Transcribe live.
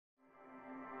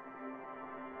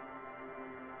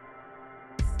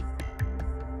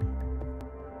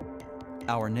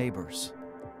our neighbors,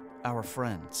 our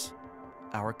friends,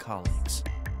 our colleagues.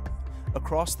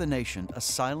 Across the nation, a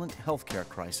silent healthcare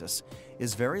crisis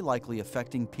is very likely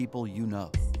affecting people you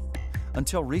know.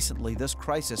 Until recently, this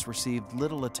crisis received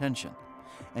little attention,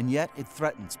 and yet it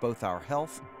threatens both our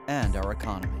health and our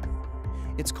economy.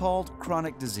 It's called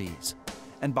chronic disease,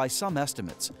 and by some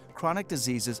estimates, chronic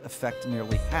diseases affect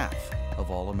nearly half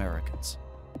of all Americans.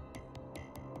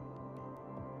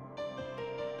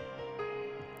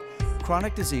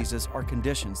 Chronic diseases are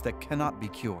conditions that cannot be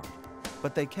cured,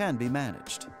 but they can be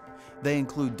managed. They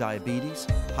include diabetes,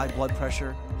 high blood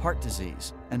pressure, heart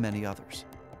disease, and many others.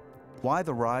 Why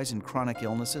the rise in chronic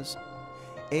illnesses?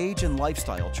 Age and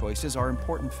lifestyle choices are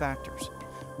important factors.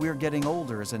 We are getting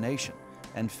older as a nation,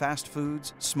 and fast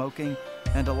foods, smoking,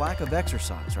 and a lack of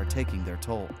exercise are taking their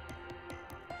toll.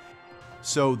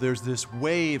 So there's this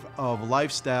wave of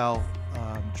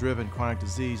lifestyle-driven chronic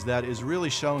disease that is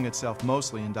really showing itself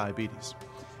mostly in diabetes.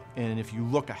 And if you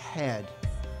look ahead,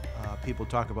 people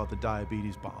talk about the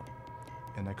diabetes bomb.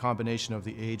 And the combination of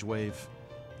the age wave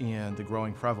and the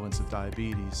growing prevalence of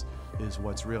diabetes is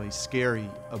what's really scary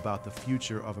about the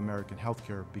future of American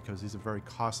healthcare, because these are very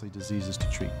costly diseases to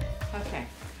treat. Okay,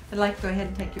 I'd like to go ahead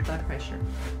and take your blood pressure.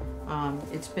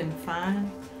 It's been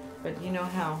fine, but you know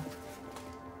how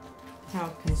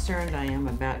concerned I am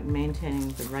about maintaining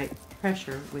the right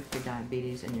pressure with your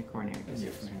diabetes and your coronary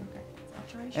disease.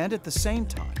 Okay. And at the same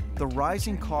time, the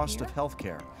rising cost of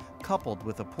healthcare, coupled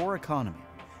with a poor economy,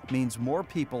 means more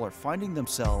people are finding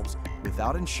themselves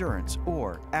without insurance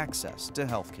or access to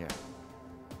healthcare.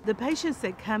 The patients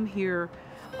that come here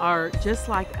are just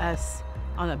like us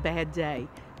on a bad day.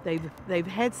 They've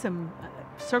had some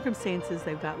circumstances,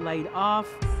 they've got laid off.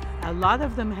 A lot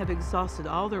of them have exhausted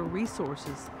all their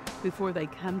resources before they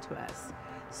come to us.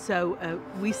 So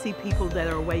we see people that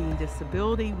are awaiting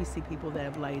disability, we see people that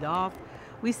have laid off,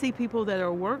 we see people that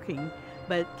are working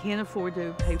but can't afford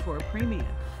to pay for a premium.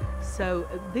 So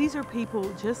these are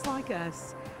people just like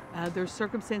us. Their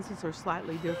circumstances are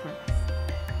slightly different.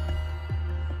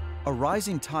 A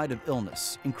rising tide of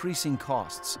illness, increasing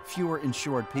costs, fewer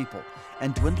insured people,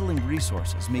 and dwindling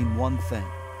resources mean one thing.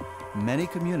 Many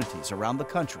communities around the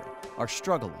country are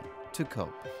struggling to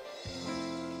cope.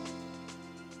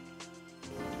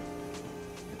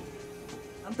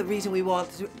 The reason we want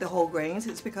the whole grains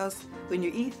is because when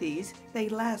you eat these, they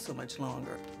last so much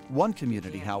longer. One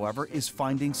community, however, is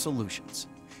finding solutions.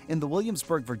 In the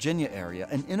Williamsburg, Virginia area,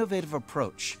 an innovative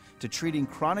approach to treating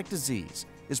chronic disease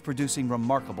is producing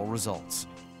remarkable results.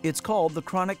 It's called the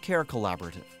Chronic Care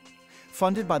Collaborative.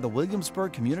 Funded by the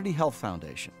Williamsburg Community Health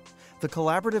Foundation, the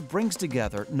collaborative brings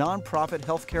together nonprofit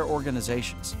healthcare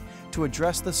organizations to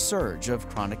address the surge of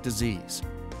chronic disease.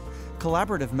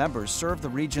 Collaborative members serve the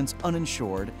region's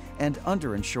uninsured and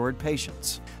underinsured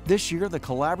patients. This year, the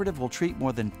collaborative will treat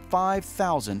more than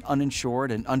 5,000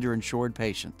 uninsured and underinsured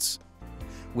patients.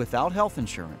 Without health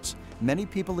insurance, many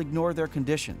people ignore their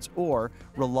conditions or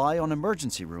rely on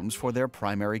emergency rooms for their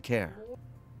primary care.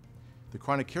 The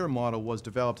chronic care model was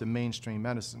developed in mainstream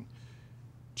medicine.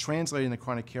 Translating the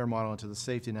chronic care model into the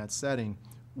safety net setting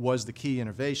was the key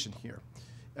innovation here.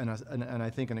 And I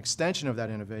think an extension of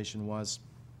that innovation was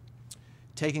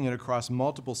taking it across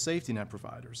multiple safety net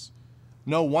providers,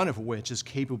 no one of which is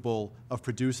capable of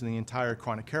producing the entire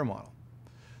chronic care model.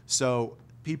 So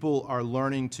people are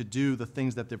learning to do the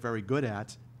things that they're very good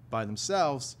at by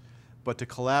themselves, but to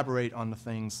collaborate on the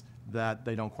things that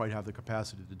they don't quite have the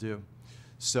capacity to do.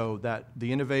 So that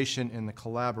the innovation and the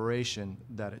collaboration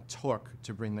that it took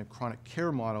to bring the chronic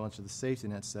care model into the safety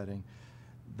net setting,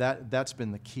 that's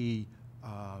been the key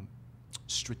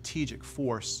strategic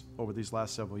force over these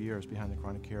last several years behind the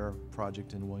chronic care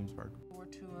project in Williamsburg.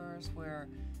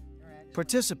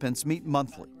 Participants meet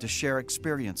monthly to share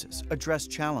experiences, address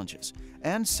challenges,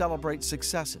 and celebrate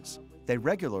successes. They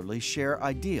regularly share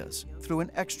ideas through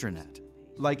an extranet.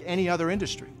 Like any other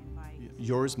industry,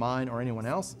 yours, mine, or anyone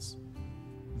else's,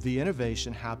 the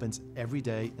innovation happens every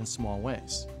day in small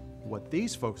ways. What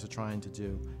these folks are trying to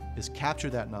do is capture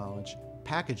that knowledge,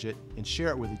 package it, and share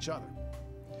it with each other.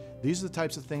 These are the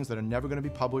types of things that are never going to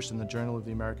be published in the Journal of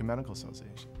the American Medical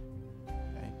Association.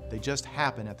 Okay? They just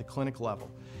happen at the clinic level.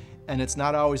 And it's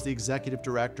not always the executive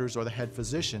directors or the head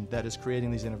physician that is creating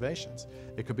these innovations.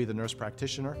 It could be the nurse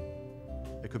practitioner,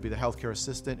 it could be the healthcare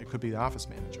assistant, it could be the office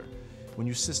manager. When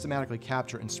you systematically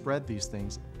capture and spread these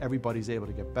things, everybody's able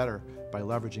to get better by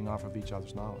leveraging off of each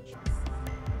other's knowledge.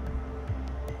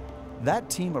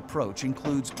 That team approach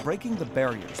includes breaking the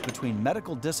barriers between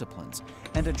medical disciplines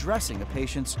and addressing a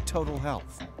patient's total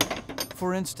health.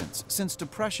 For instance, since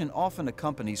depression often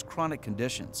accompanies chronic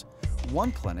conditions,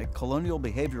 one clinic, Colonial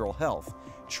Behavioral Health,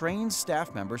 trains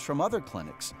staff members from other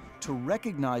clinics to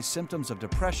recognize symptoms of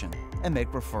depression and make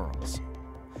referrals.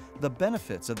 The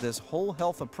benefits of this whole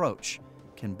health approach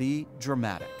can be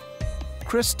dramatic.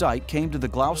 Chris Dyke came to the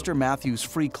Gloucester Matthews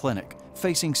Free Clinic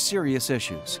facing serious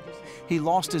issues. He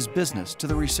lost his business to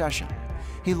the recession.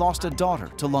 He lost a daughter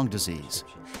to lung disease.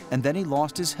 And then he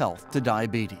lost his health to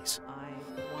diabetes.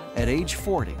 At age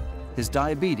 40, his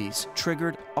diabetes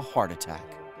triggered a heart attack.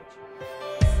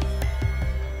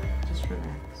 Just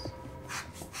relax.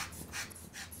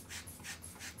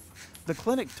 The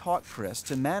clinic taught Chris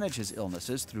to manage his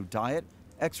illnesses through diet,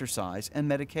 exercise, and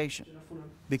medication.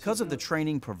 Because of the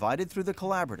training provided through the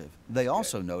collaborative, they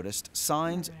also noticed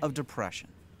signs of depression.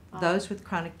 Those with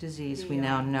chronic disease, we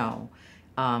now know,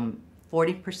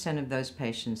 40% of those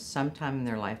patients sometime in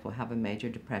their life will have a major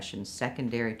depression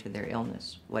secondary to their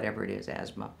illness, whatever it is,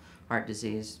 asthma, heart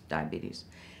disease, diabetes.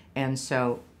 And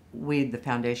so the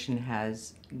foundation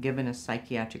has given us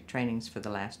psychiatric trainings for the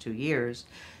last 2 years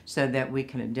so that we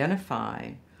can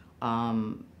identify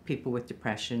people with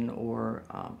depression or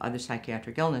other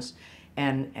psychiatric illness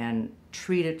and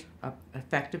treat it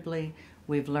effectively.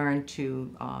 We've learned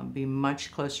to be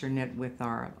much closer knit with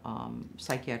our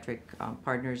psychiatric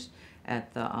partners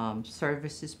at the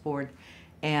services board,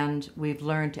 and we've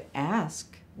learned to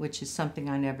ask, which is something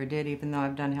I never did, even though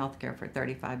I've done healthcare for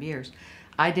 35 years.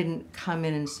 I didn't come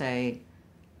in and say,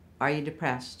 "Are you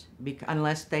depressed?"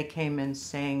 unless they came in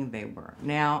saying they were.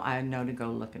 Now I know to go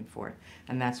looking for it,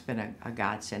 and that's been a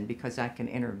godsend because I can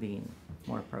intervene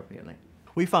more appropriately.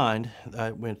 We find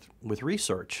with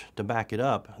research to back it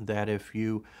up that if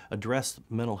you address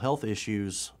mental health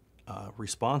issues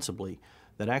responsibly,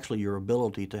 that actually your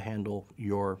ability to handle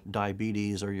your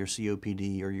diabetes or your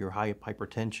COPD or your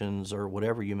hypertensions or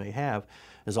whatever you may have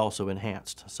is also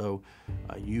enhanced. So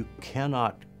you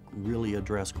cannot really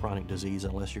address chronic disease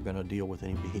unless you're going to deal with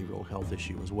any behavioral health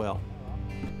issue as well.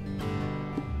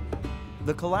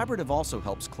 The collaborative also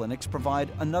helps clinics provide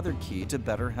another key to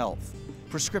better health: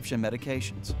 prescription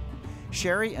medications.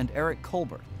 Sherry and Eric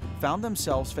Colbert found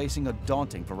themselves facing a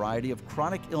daunting variety of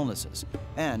chronic illnesses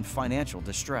and financial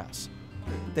distress.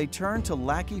 They turned to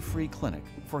Lackey Free Clinic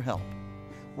for help.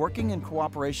 Working in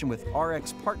cooperation with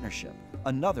RX Partnership,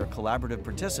 another collaborative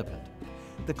participant,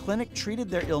 the clinic treated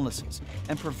their illnesses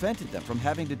and prevented them from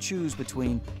having to choose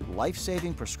between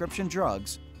life-saving prescription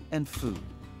drugs and food.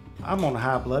 I'm on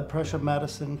high blood pressure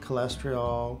medicine,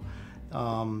 cholesterol,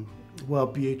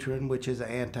 Wellbutrin, which is an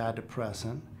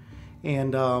antidepressant,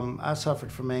 and I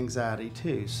suffered from anxiety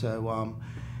too, so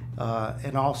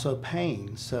and also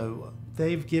pain. So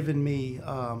they've given me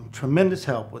tremendous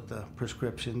help with the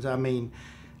prescriptions. I mean,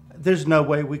 there's no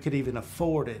way we could even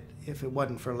afford it if it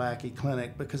wasn't for Lackey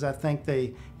Clinic, because I think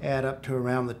they add up to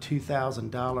around the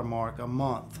 $2,000 mark a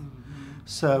month.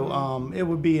 So it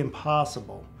would be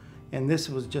impossible. And this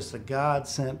was just a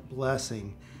God-sent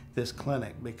blessing, this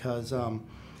clinic, because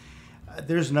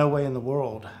there's no way in the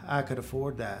world I could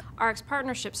afford that. RX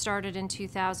Partnership started in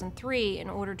 2003 in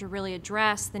order to really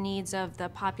address the needs of the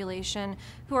population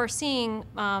who are seeing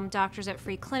doctors at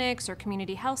free clinics or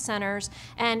community health centers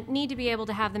and need to be able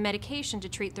to have the medication to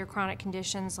treat their chronic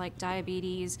conditions like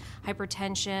diabetes,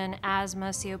 hypertension,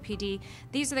 asthma, COPD.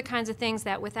 These are the kinds of things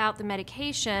that without the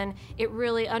medication, it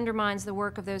really undermines the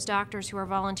work of those doctors who are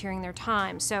volunteering their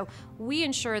time. So we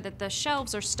ensure that the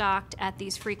shelves are stocked at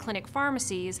these free clinic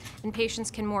pharmacies and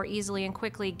patients can more easily and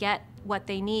quickly get what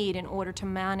they need in order to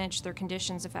manage their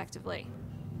conditions effectively.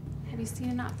 Have you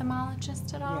seen an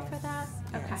ophthalmologist at all for that?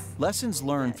 Okay. Lessons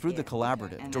learned through the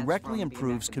collaborative directly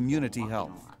improves community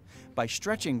health. By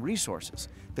stretching resources,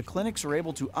 the clinics are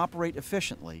able to operate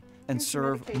efficiently and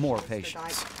serve more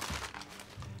patients.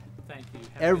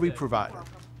 Every provider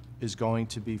is going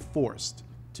to be forced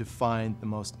to find the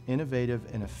most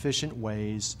innovative and efficient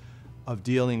ways of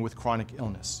dealing with chronic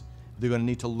illness. They're going to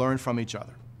need to learn from each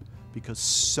other, because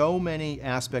so many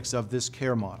aspects of this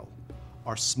care model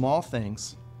are small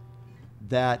things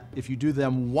that if you do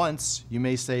them once, you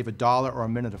may save $1 or a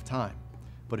minute of time.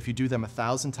 But if you do them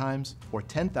 1,000 times or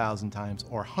 10,000 times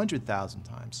or 100,000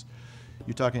 times,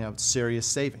 you're talking about serious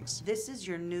savings. This is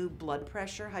your new blood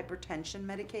pressure, hypertension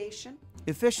medication.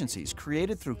 Efficiencies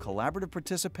created through collaborative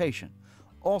participation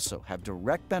also have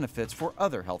direct benefits for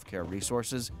other healthcare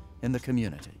resources in the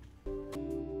community.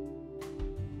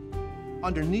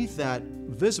 Underneath that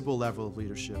visible level of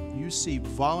leadership, you see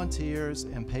volunteers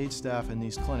and paid staff in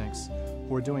these clinics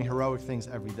who are doing heroic things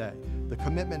every day. The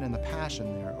commitment and the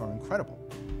passion there are incredible.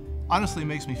 Honestly, it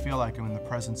makes me feel like I'm in the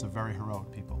presence of very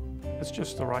heroic people. It's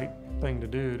just the right thing to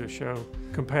do, to show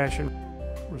compassion,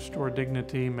 restore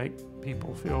dignity, make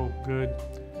people feel good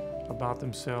about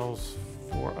themselves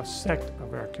for a sect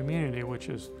of our community, which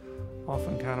is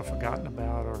often kind of forgotten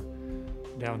about or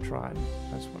downtrodden.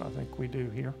 That's what I think we do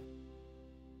here.